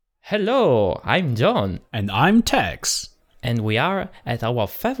Hello, I'm John. And I'm Tex. And we are at our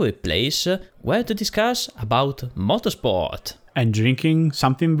favorite place where to discuss about motorsport. And drinking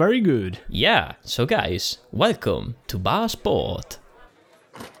something very good. Yeah, so guys, welcome to Bar Sport.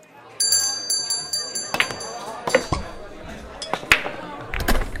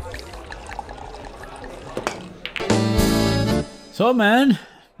 So man,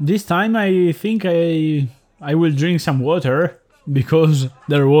 this time I think I will drink some water because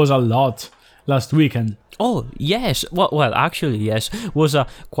there was a lot last weekend. Oh, yes. Well, actually, yes. It was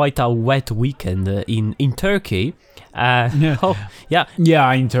quite a wet weekend in Turkey. Yeah. Oh, yeah.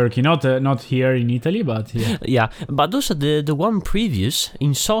 Yeah, in Turkey, not here in Italy, but yeah. Yeah, but also the one previous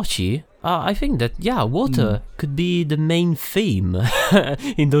in Sochi, I think that, water could be the main theme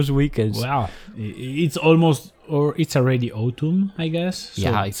in those weekends. Wow, it's almost, or it's already autumn, I guess. So,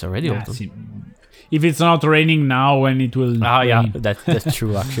 yeah, it's already autumn. If it's not raining now, when it will rain. Yeah, that's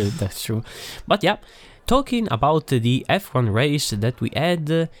true, actually, that's true. But yeah, talking about the F1 race that we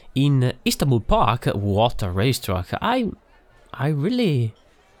had in Istanbul Park, what a racetrack. I'm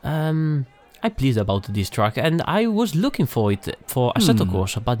pleased about this track, and I was looking for it for Assetto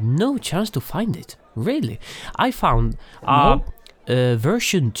Corsa, but no chance to find it. Really, I found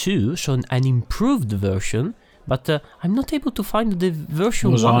version 2, so an improved version, but I'm not able to find the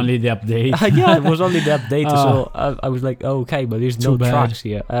version 1. It was only the update. Yeah, it was only the update, so I was like, okay, but there's no tracks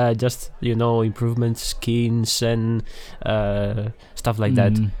here. Just, improvements, skins, and stuff like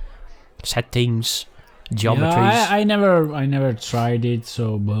that. Settings, geometries. Yeah, I never tried it,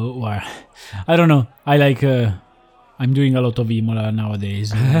 so well, I don't know. I like. I'm doing a lot of Imola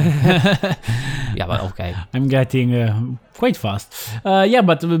nowadays. Yeah, but okay. I'm getting quite fast.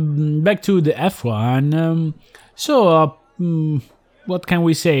 But back to the F1. What can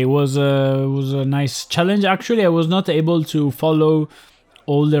we say? It was a nice challenge. Actually, I was not able to follow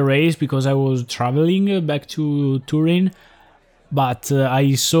all the race because I was traveling back to Turin. But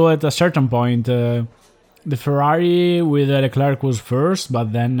I saw at a certain point the Ferrari with Leclerc was first,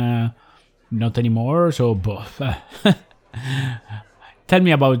 but then not anymore. So tell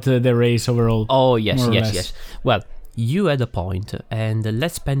me about the race overall. Oh, yes. Well, you had a point, and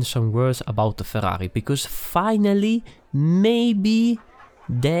let's spend some words about the Ferrari, because finally, maybe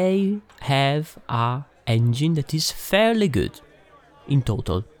they have a engine that is fairly good in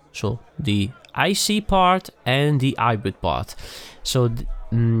total. So the IC part and the hybrid part. So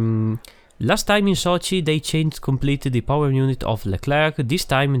last time in Sochi they changed completely the power unit of Leclerc. This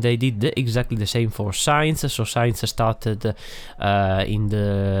time they did exactly the same for Sainz. So Sainz started in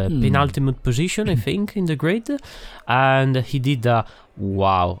the penultimate position, I think, in the grid, and he did a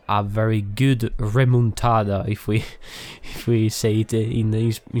very good remontada, if we say it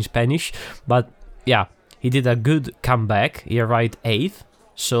in Spanish. But yeah, he did a good comeback. He arrived 8th.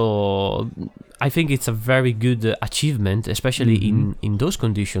 So I think it's a very good achievement, especially in those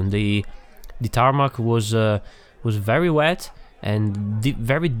conditions. The tarmac was very wet and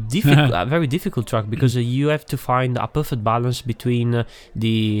very difficult track, because you have to find a perfect balance between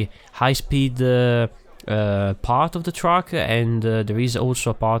the high speed part of the track, and there is also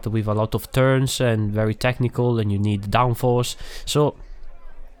a part with a lot of turns and very technical, and you need downforce. So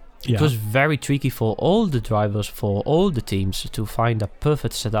it was very tricky for all the drivers, for all the teams, to find a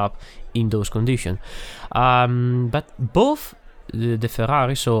perfect setup in those conditions. But both the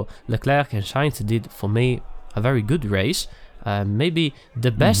Ferrari, so Leclerc and Sainz, did for me a very good race, maybe the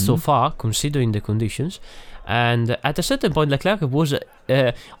best so far considering the conditions. And at a certain point Leclerc was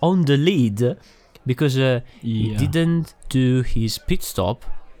on the lead because he didn't do his pit stop.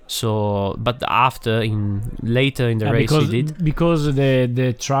 So, but later in the race he did, because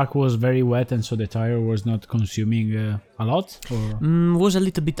the track was very wet, and so the tire was not consuming a lot. Was a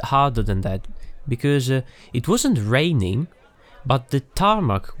little bit harder than that, because it wasn't raining, but the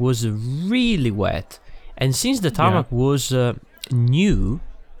tarmac was really wet, and since the tarmac was new,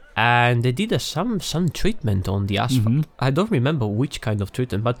 and they did some treatment on the asphalt. I don't remember which kind of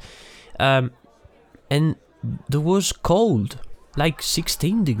treatment, but and there was cold. Like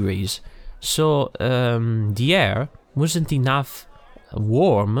 16 degrees, so the air wasn't enough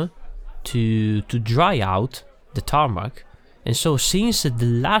warm to dry out the tarmac, and so since the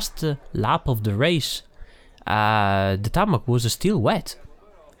last lap of the race, the tarmac was still wet,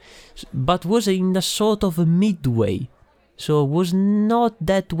 but was in a sort of a midway, so was not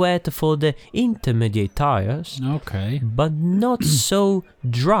that wet for the intermediate tires, but not so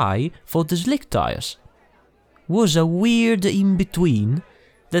dry for the slick tires. Was a weird in between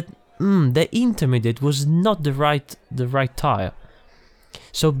that the intermediate was not the right tire.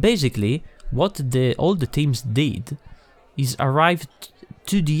 So basically what all the teams did is arrived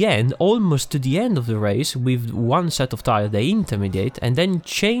to the end, almost to the end of the race, with one set of tires, they intermediate, and then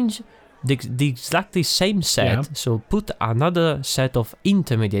change the exactly same set. So put another set of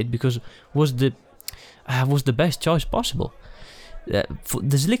intermediate because was the best choice possible.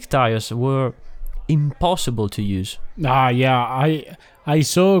 The slick tires were impossible to use. I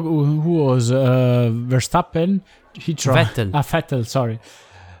saw who was Verstappen. He tried. Vettel. Sorry.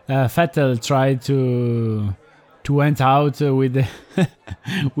 Vettel tried to went out with the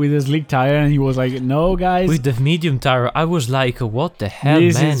with a slick tire, and he was like, "No, guys." With the medium tire, I was like, "What the hell,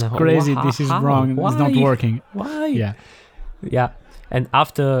 this man? This is crazy. This is wrong. Why? It's not working." Why? Yeah. And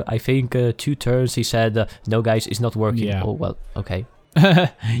after I think 2 turns, he said, "No, guys, it's not working." Yeah. Oh well, okay.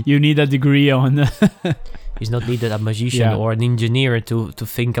 You need a degree on. He's not needed a magician or an engineer to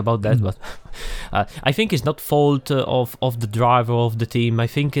think about that, but I think it's not fault of the driver of the team. I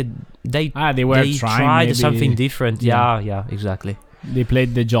think they tried maybe something different. Yeah, exactly. They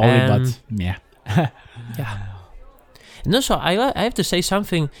played the jolly, but yeah. And also, I have to say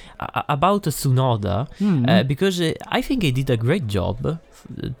something about Tsunoda because I think he did a great job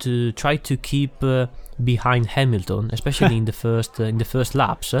to try to keep behind Hamilton, especially in the first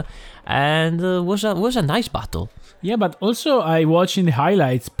laps, and was a nice battle. Yeah, but also I watched in the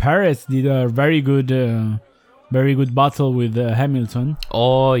highlights. Perez did a very good battle with Hamilton.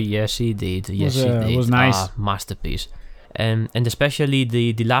 Oh yes, he did. Yes, he did. It was nice, masterpiece. And especially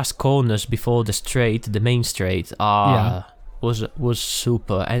the last corners before the main straight, was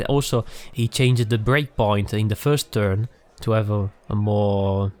super. And also he changed the brake point in the first turn to have a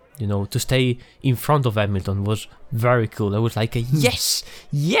more, to stay in front of Hamilton was very cool. I was like, yes,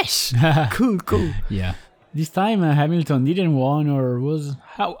 cool. Yeah. This time Hamilton didn't win, or was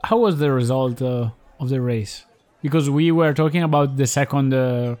how was the result of the race? Because we were talking about the second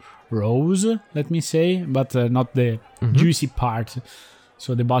rows, let me say, but not the juicy part.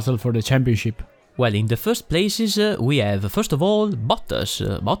 So the battle for the championship. Well, in the first places, we have, first of all, Bottas.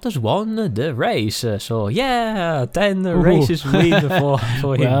 Bottas won the race. So, 10 races win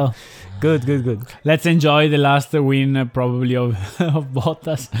for him. Well, good. Let's enjoy the last win probably of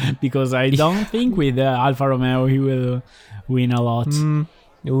Bottas, because I don't think with Alfa Romeo he will win a lot.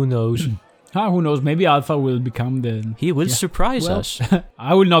 Who knows? Who knows? Maybe Alpha will become the... He will surprise us.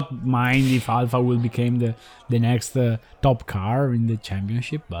 I will not mind if Alpha will become the next top car in the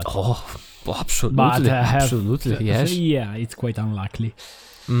championship, but... Oh, absolutely. Absolutely, yes. Yeah, it's quite unlikely.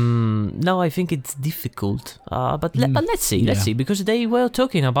 No, I think it's difficult. But let's see. Let's see, because they were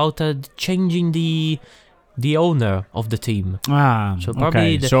talking about changing the owner of the team. So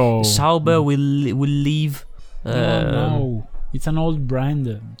probably Sauber will leave. No. It's an old brand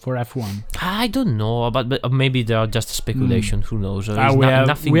for F1. I don't know, but maybe they are just speculation. Who knows? We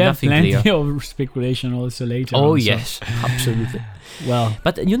have plenty clear. Of speculation also later. Oh yes, absolutely. Well,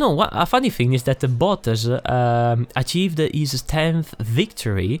 but you know what? A funny thing is that Bottas achieved his 10th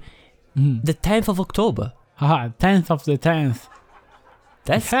victory, the 10th of October. 10th of the 10th.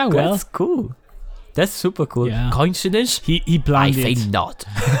 That's cool. That's super cool. Yeah. Coincidence? He planned it. I think not.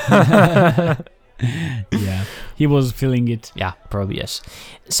 Yeah, he was feeling it. Yeah, probably yes.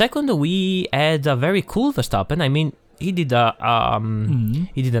 Second, we had a very cool Verstappen. I mean, he did a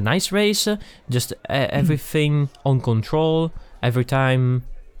nice race. Just everything on control. Every time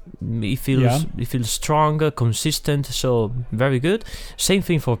he feels strong, consistent. So very good. Same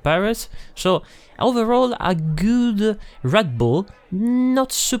thing for Perez. So overall, a good Red Bull.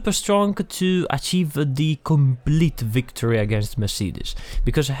 Not super strong to achieve the complete victory against Mercedes,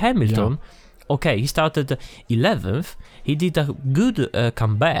 because Hamilton. Yeah. Okay, he started 11th. He did a good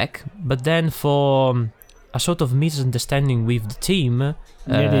comeback, but then for a sort of misunderstanding with the team...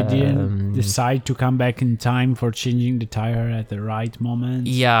 they didn't decide to come back in time for changing the tire at the right moment.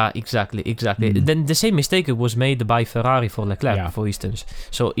 Yeah, exactly. Then the same mistake was made by Ferrari for Leclerc, for instance.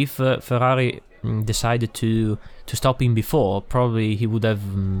 So if Ferrari decided to stop him before, probably he would have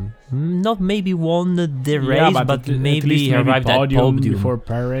not maybe won the race, but maybe arrived at podium before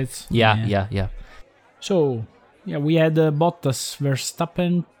Perez. Yeah. So we had Bottas,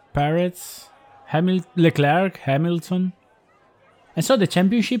 Verstappen, Perez, Leclerc, Hamilton. And so the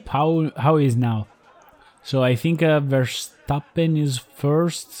championship, how is now? So I think Verstappen is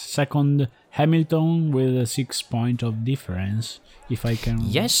first, second Hamilton with a 6 point of difference. If I can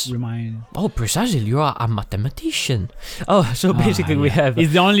remind. Oh, precisely. You are a mathematician. Oh, so basically we have.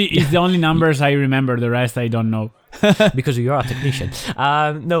 It's the only numbers I remember. The rest I don't know. because you are a technician.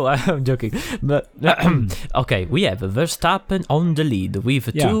 No, I'm joking. But okay, we have Verstappen on the lead with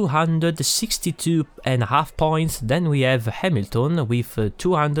 262.5 points. Then we have Hamilton with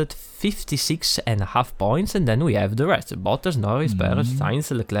 256.5 points, and then we have the rest: Bottas, Norris, Perez,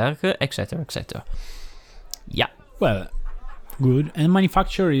 Sainz, Leclerc, etc., etc. Yeah. Well, good. And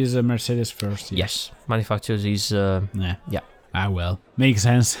manufacturer is Mercedes first. Yes, manufacturers is yeah. Ah, well, makes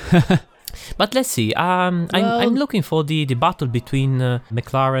sense. But let's see. I'm looking for the battle between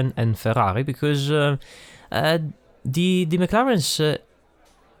McLaren and Ferrari, because the McLarens,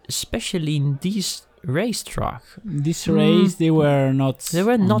 especially in this racetrack, they were not. They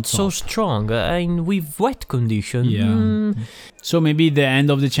were not so strong, and with wet condition. Yeah. So maybe the end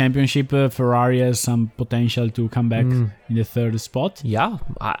of the championship, Ferrari has some potential to come back in the third spot. Yeah,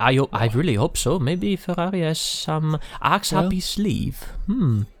 I really hope so. Maybe Ferrari has some axe up his sleeve.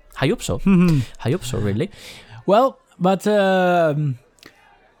 I hope so. I hope so, really. Well, but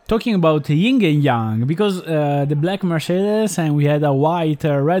talking about yin and yang, because the black Mercedes and we had a white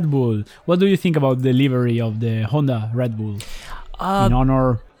Red Bull. What do you think about the livery of the Honda Red Bull in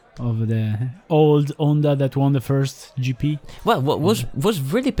honor of the old Honda that won the first GP? Well, what was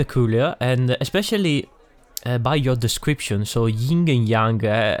really peculiar, and especially by your description, so yin and yang,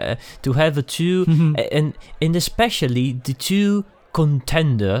 to have two, and especially the two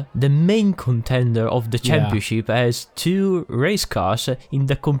the main contender of the championship as two race cars in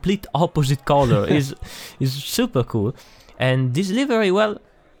the complete opposite color is super cool. And this livery, well,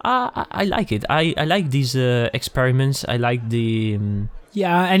 I like it. I like these experiments. I like the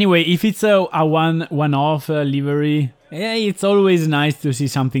anyway, if it's a one-off livery, it's always nice to see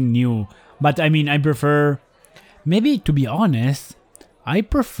something new. But I mean, I prefer, maybe to be honest, I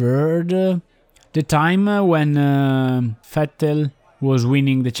preferred the time when Vettel was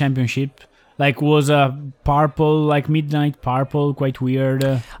winning the championship. Like, was a purple, like midnight purple, quite weird,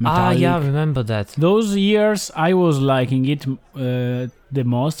 metallic. Yeah, I remember that. Those years I was liking it the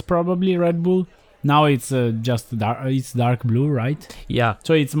most, probably Red Bull. Now it's just dark blue, right? Yeah.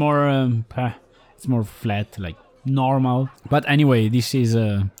 So it's more flat, like normal. But anyway, this is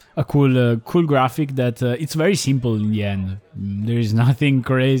a cool graphic that it's very simple in the end. There is nothing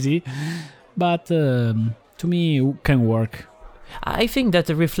crazy, but to me it can work. I think that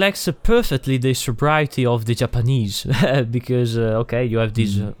it reflects perfectly the sobriety of the Japanese, because you have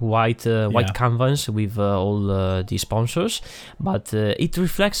this white canvas with all the sponsors, but it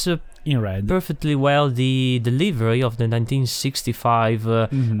reflects in red perfectly well the livery of the 1965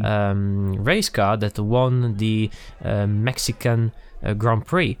 race car that won the Mexican Grand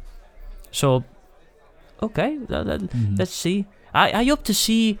Prix. So, let's see. I hope to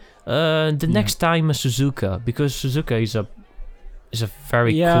see the next time Suzuka, because Suzuka is a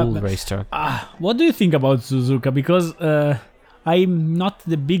very cool racetrack. What do you think about Suzuka? Because I'm not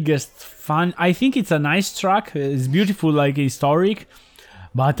the biggest fan. I think it's a nice track. It's beautiful, like historic,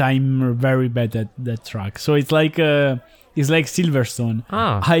 but I'm very bad at that track. So it's like Silverstone.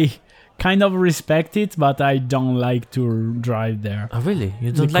 I kind of respect it, but I don't like to drive there. Oh, really?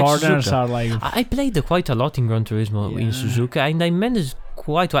 You don't like corners Suzuka? Are like... I played quite a lot in Gran Turismo in Suzuka, and I managed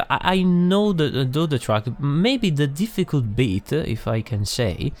quite well. I know the track. Maybe the difficult bit, if I can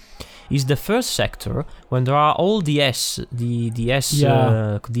say, is the first sector when there are all the S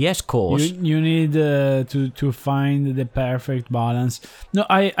course. You need to find the perfect balance. No,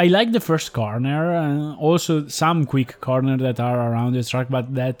 I like the first corner, and also some quick corner that are around the track,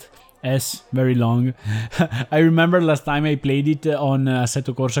 but that S very long. I remember last time I played it on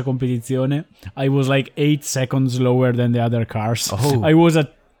Assetto Corsa Competizione, I was like 8 seconds lower than the other cars. I was a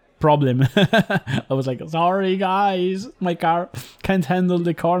problem. I was like, sorry guys, my car can't handle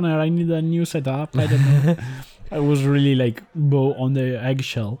the corner, I need a new setup. I don't know. I was really like on the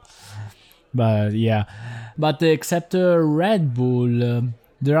eggshell. But yeah, but except Red Bull,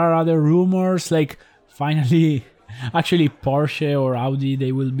 there are other rumors, like finally actually Porsche or Audi,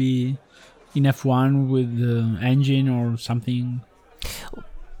 they will be in F1 with the engine or something.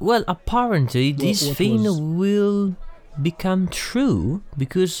 Well, apparently this thing will become true,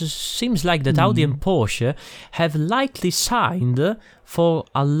 because it seems like that Audi and Porsche have likely signed for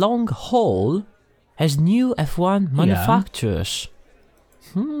a long haul as new F1 manufacturers.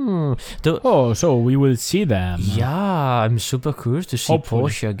 Oh, so we will see them. Yeah, I'm super curious to see Hopefully.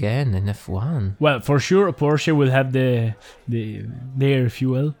 Porsche again in F1. Well, for sure, Porsche will have their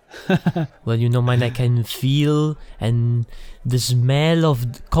fuel. Well, you know, man, I can feel and the smell of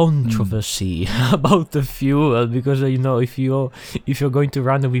controversy about the fuel, because you know, if you're going to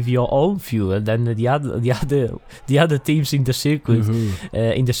run with your own fuel, then the other teams in the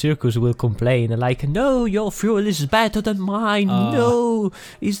circus will complain like, no, your fuel is better than mine. No,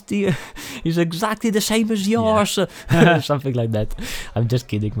 it's exactly the same as yours. Something like that. I'm just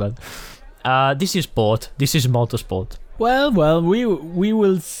kidding, but this is sport. This is motorsport. Well, we will we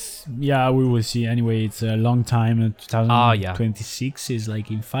will see. Anyway, it's a long time. 2026 is like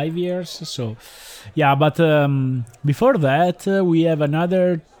in 5 years. So, yeah. But before that, we have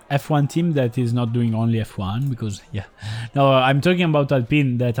another F1 team that is not doing only F1 because no, I'm talking about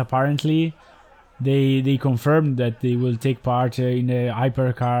Alpine that apparently they confirmed that they will take part in the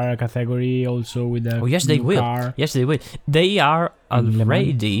hypercar category also with the they new will. car. Yes, they will. They are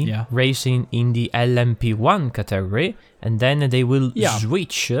already racing in the LMP1 category, and then they will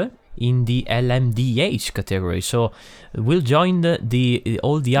switch in the LMDH category. So we'll join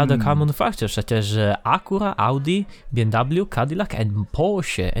all the other car manufacturers such as Acura, Audi, BMW, Cadillac, and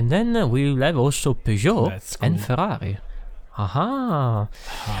Porsche, and then we'll have also Peugeot and Ferrari.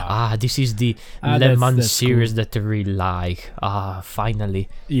 This is the Le Mans series that I really like. Finally.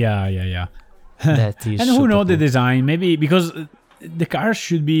 Yeah. That is and who knows the cool. design? Maybe because the car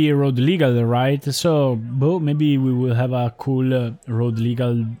should be road legal, right? So maybe we will have a cool road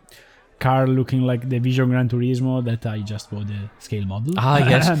legal car looking like the Vision Gran Turismo that I just bought the scale model.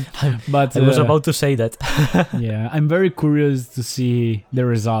 Yes. But I was about to say that. Yeah, I'm very curious to see the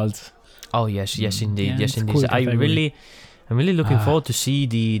results. Oh yes, indeed. Yeah, Yes, indeed. cool I'm really looking forward to see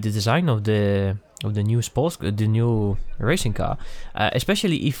the design of the new the new racing car,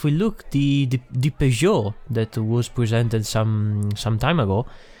 especially if we look the Peugeot that was presented some time ago.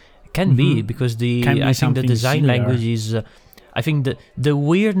 Can be because I think the design language is. I think the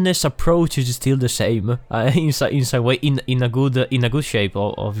weirdness approach is still the same in some way, in a good shape,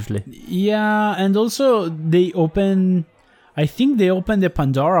 obviously. Yeah, and also I think they opened the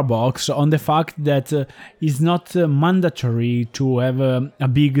Pandora box on the fact that it's not mandatory to have a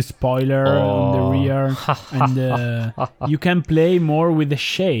big spoiler on the rear, and you can play more with the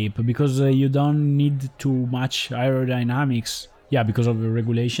shape because you don't need too much aerodynamics. Yeah, because of the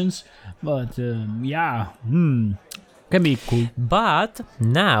regulations. But can be cool. But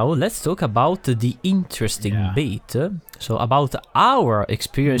now let's talk about the interesting bit. So about our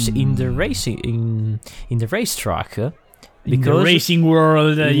experience in the racing in the racetrack. In the racing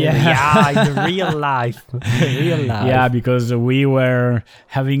world, in the real life. Yeah, because we were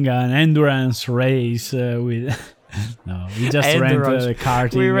having an endurance race with. No, we just ran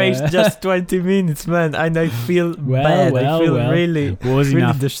karting. We raced just 20 minutes, man, and I feel bad. I feel really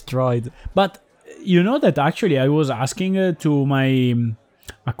destroyed. But you know that actually I was asking to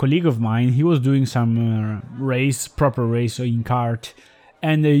a colleague of mine. He was doing some proper race in kart.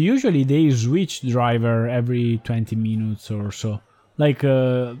 And usually they switch driver every 20 minutes or so. Like,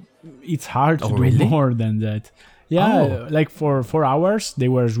 it's hard to do more than that. Yeah, like for 4 hours, they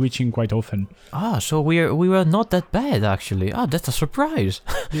were switching quite often. So we were not that bad, actually. That's a surprise.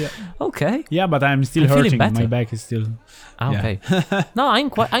 Yeah. Okay. Yeah, but I'm still hurting. My back is still... Okay. No, I'm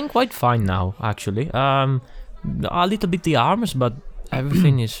quite fine now, actually. A little bit the arms, but...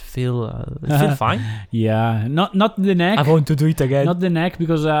 Everything is feel fine. Yeah, not the neck. I want to do it again. Not the neck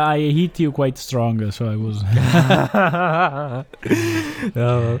because I hit you quite strong, so I was.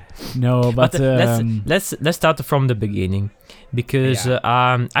 No, but let's start from the beginning because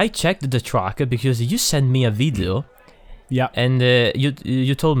I checked the track because you sent me a video. Yeah, and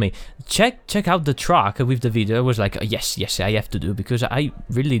you told me check out the track with the video. I was like, yes, I have to do because I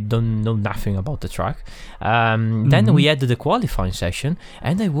really don't know nothing about the track. Then we had the qualifying session,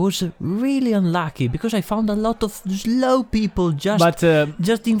 and I was really unlucky because I found a lot of slow people just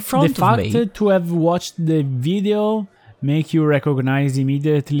in front of me. The fact to have watched the video make you recognize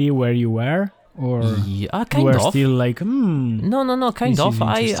immediately where you were, or kind of. Still like, No, kind of.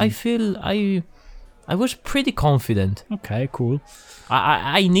 I feel I was pretty confident. Okay, cool.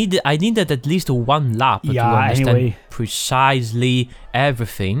 I needed at least one lap to understand precisely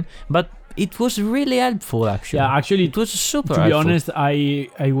everything, but it was really helpful actually. Yeah, actually, it was super helpful. To be honest,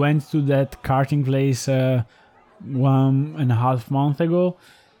 I went to that karting place 1.5 months ago.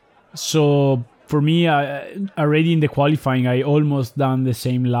 So for me, already in the qualifying, I almost done the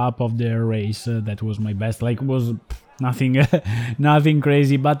same lap of the race. That was my best. Like, was nothing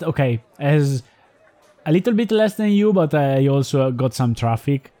crazy, but okay. a little bit less than you, but I also got some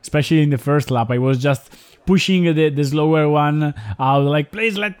traffic, especially in the first lap. I was just pushing the slower one out, like,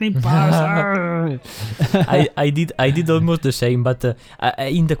 please let me pass. I did almost the same, but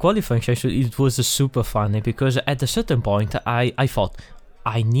in the qualifying session it was super funny because at a certain point I thought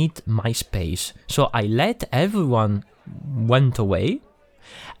I need my space, so I let everyone went away,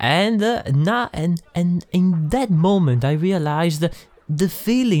 and in that moment I realized the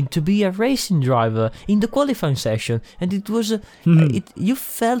feeling to be a racing driver in the qualifying session, and it was you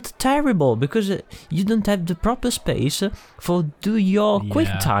felt terrible because you don't have the proper space for do your quick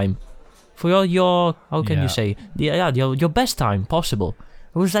time, for your how can you say your best time possible.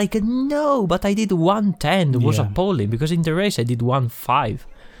 It was like no, but I did 1:10. It was appalling because in the race I did 1:05.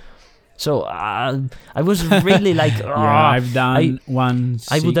 So I was really like I've done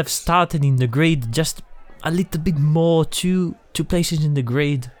 1:06. I would have started in the grid just a little bit more, two places in the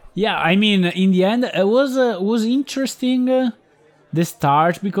grid. Yeah, I mean, in the end, it was interesting the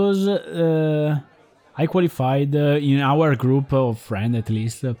start because I qualified in our group of friends at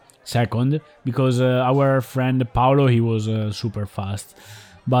least second because our friend Paolo, he was super fast,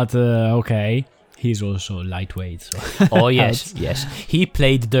 but okay. He's also lightweight, so oh yes, yes, he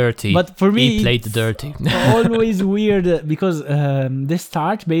played dirty. But for me, he played dirty. Always weird because the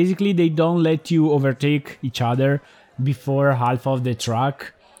start basically they don't let you overtake each other before half of the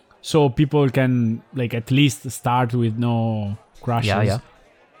track, so people can like at least start with no crashes. Yeah.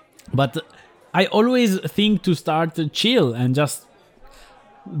 But I always think to start chill and just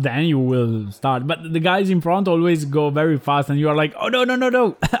then you will start, but the guys in front always go very fast and you are like, oh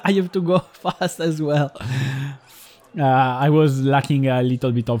no I have to go fast as well. I was lacking a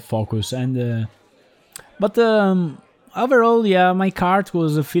little bit of focus, and but overall, yeah, my kart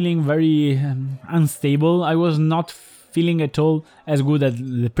was feeling very unstable. I was not feeling at all as good as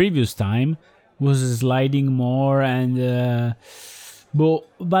the previous time. Was sliding more, and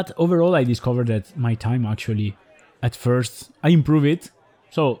but overall I discovered that my time actually at first I improved it.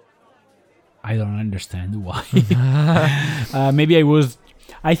 So, I don't understand why. Maybe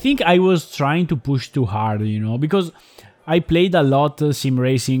I think I was trying to push too hard, because I played a lot sim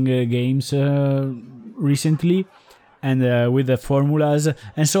racing games recently and with the formulas.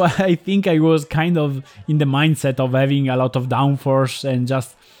 And so I think I was kind of in the mindset of having a lot of downforce and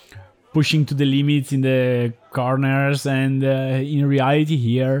just pushing to the limits in the corners. And in reality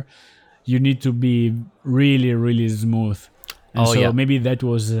here, you need to be really, really smooth. And maybe that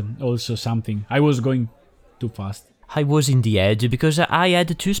was also something. I was going too fast. I was in the edge because I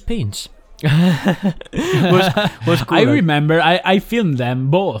had 2 spins. was cool. I remember I filmed them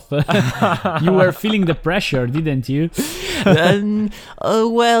both. You were feeling the pressure, didn't you? Kind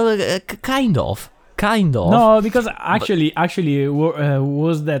of. No, because actually,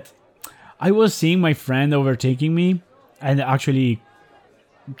 was that I was seeing my friend overtaking me, and actually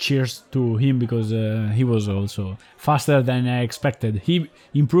cheers to him because he was also faster than I expected. He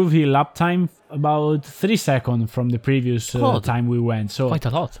improved his lap time about 3 seconds from the previous time we went. So quite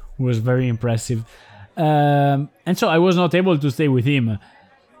a lot. It was very impressive. And so I was not able to stay with him.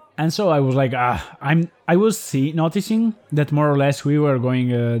 And so I was like, I was noticing that more or less we were going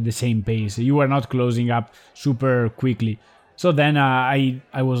the same pace. You were not closing up super quickly. So then I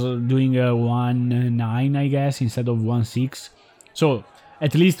was doing 1.9, I guess, instead of 1.6. So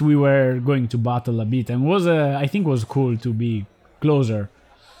at least we were going to battle a bit, and I think was cool to be closer.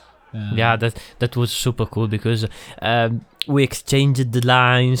 Yeah, that was super cool because we exchanged the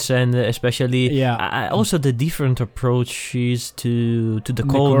lines, and especially also the different approaches to the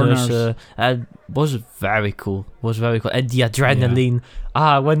corners was very cool. And the adrenaline.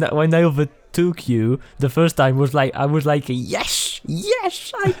 When I overtook you the first time, I was like yes,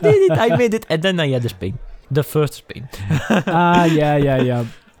 I did it, I made it, and then I had a spin. The first spin. Yeah.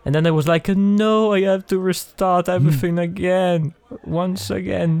 And then I was like, no, I have to restart everything again. Once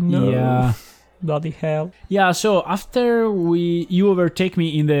again, no. Yeah. Bloody hell. Yeah, so after you overtake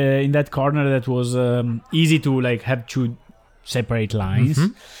me in that corner that was easy to like have 2 separate lines.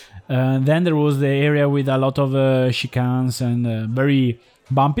 Mm-hmm. Then there was the area with a lot of chicanes and very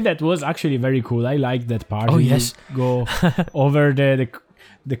bumpy. That was actually very cool. I liked that part. Oh, yes. Go over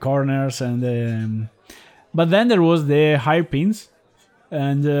the corners and... But then there was the high pins,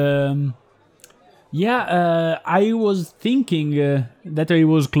 and I was thinking that I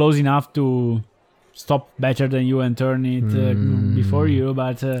was close enough to stop better than you and turn it before you,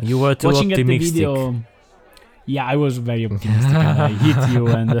 but you were too watching optimistic. At the video, yeah, I was very optimistic. And I hit you,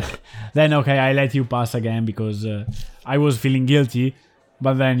 and then I let you pass again because I was feeling guilty.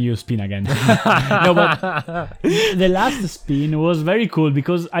 But then you spin again. No, but the last spin was very cool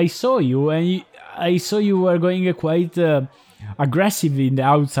because I saw you and I saw you were going quite aggressive in the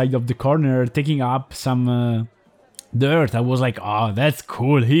outside of the corner, taking up some dirt. I was like, oh, that's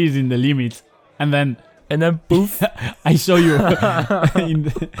cool. He's in the limits. And then poof. I saw you in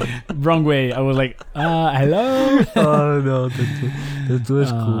the wrong way. I was like, hello. Oh no, that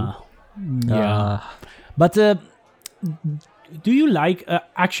was cool. Yeah. But do you like,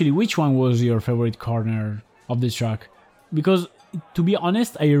 actually, which one was your favorite corner of the track? Because to be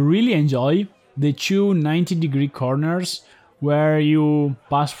honest, I really enjoy the two 90-degree corners where you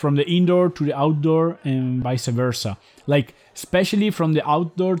pass from the indoor to the outdoor and vice versa. Like, especially from the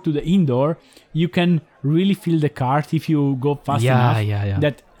outdoor to the indoor, you can really feel the kart if you go fast enough. Yeah.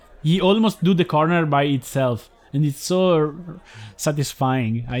 That you almost do the corner by itself. And it's so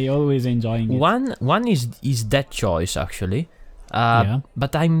satisfying. I always enjoying it. One is that choice actually,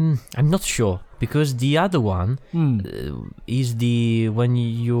 but I'm not sure because the other one is the when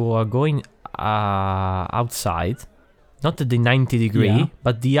you are going outside, not the 90-degree,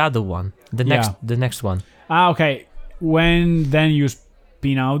 but the other one, the next one. Okay. When then you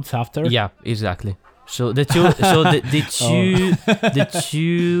spin out after? Yeah, exactly. So the two, the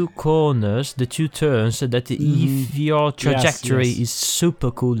two corners, the two turns. That if your trajectory is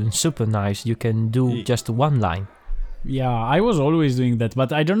super cool and super nice, you can do just one line. Yeah, I was always doing that,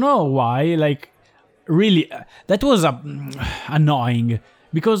 but I don't know why. Like, really, that was annoying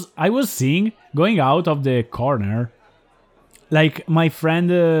because I was seeing going out of the corner, like my friend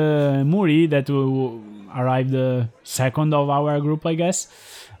Muri that arrived second of our group, I guess.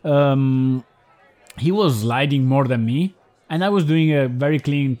 He was sliding more than me, and I was doing a very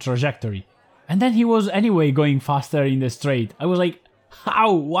clean trajectory. And then he was anyway going faster in the straight. I was like,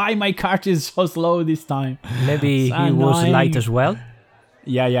 how? Why my kart is so slow this time? Maybe he was light as well.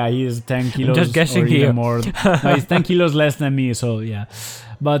 Yeah, he is 10 kilos. I'm just guessing or here. Even more. No, he's 10 kilos less than me, so yeah.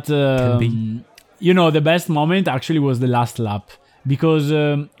 But, you know, the best moment actually was the last lap. Because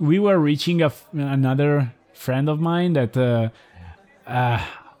we were reaching another friend of mine that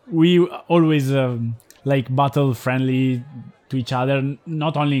we always like battle friendly to each other,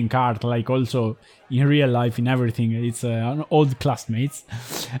 not only in kart, like also in real life, in everything. It's old classmates.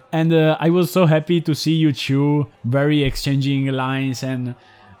 And I was so happy to see you two very exchanging lines and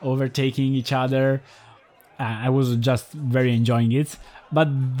overtaking each other. I was just very enjoying it. But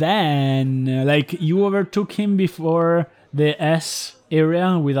then, like, you overtook him before the S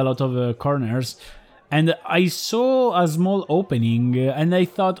area with a lot of corners. And I saw a small opening and I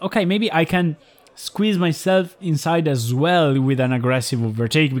thought, okay, maybe I can squeeze myself inside as well with an aggressive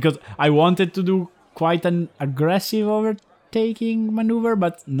overtake, because I wanted to do quite an aggressive overtaking maneuver,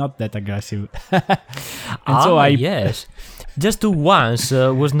 but not that aggressive. Yes, just do once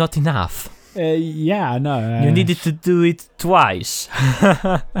was not enough. You needed to do it twice.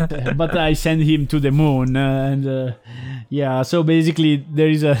 But I sent him to the moon, and so basically there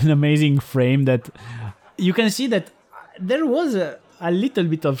is an amazing frame that you can see that there was a little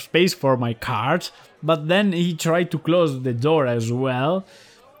bit of space for my kart, but then he tried to close the door as well.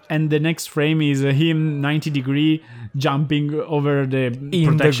 And the next frame is him 90-degree jumping over the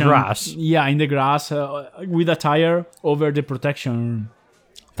protection. The grass. Yeah, in the grass with a tire over the protection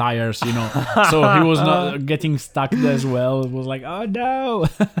tires, you know. So he was not getting stuck as well. It was like, oh no.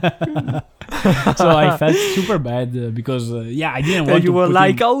 So I felt super bad because I didn't want to. You were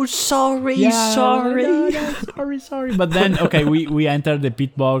like, oh sorry. Sorry. But then we entered the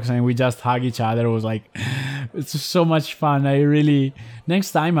pit box and we just hug each other. It was like, it's so much fun.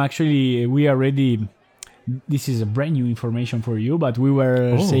 Next time actually we are ready. This is a brand new information for you, but we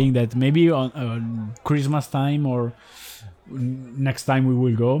were saying that maybe on Christmas time or next time we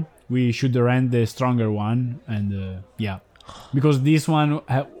will go, we should rent the stronger one. And because this one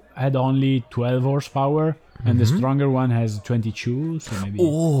had only 12 horsepower and the stronger one has 22, so maybe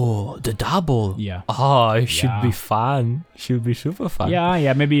the double. It should be fun. Should be super fun.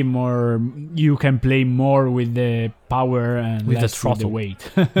 Maybe more, you can play more with the power and with less the throttle, with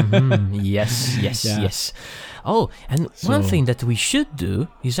the weight. Yes. Oh, and one thing that we should do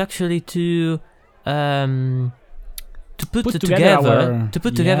is actually to put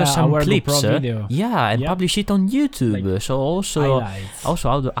together some clips, and publish it on YouTube, so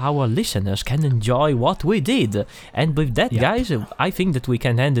also our listeners can enjoy what we did. And with that, guys, I think that we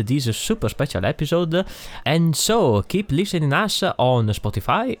can end this super special episode. And so keep listening us on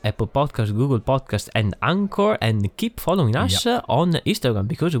Spotify, Apple Podcasts, Google Podcasts, and Anchor, and keep following us on Instagram,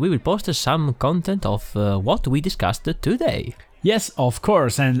 because we will post some content of what we discussed today. Yes, of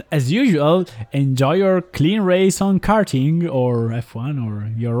course, and as usual, enjoy your clean race on karting or F1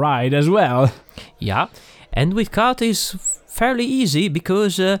 or your ride as well. Yeah, and with kart is fairly easy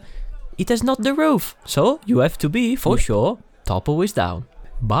because it has not the roof. So you have to be, for sure, top always down.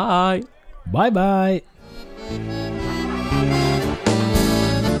 Bye! Bye bye!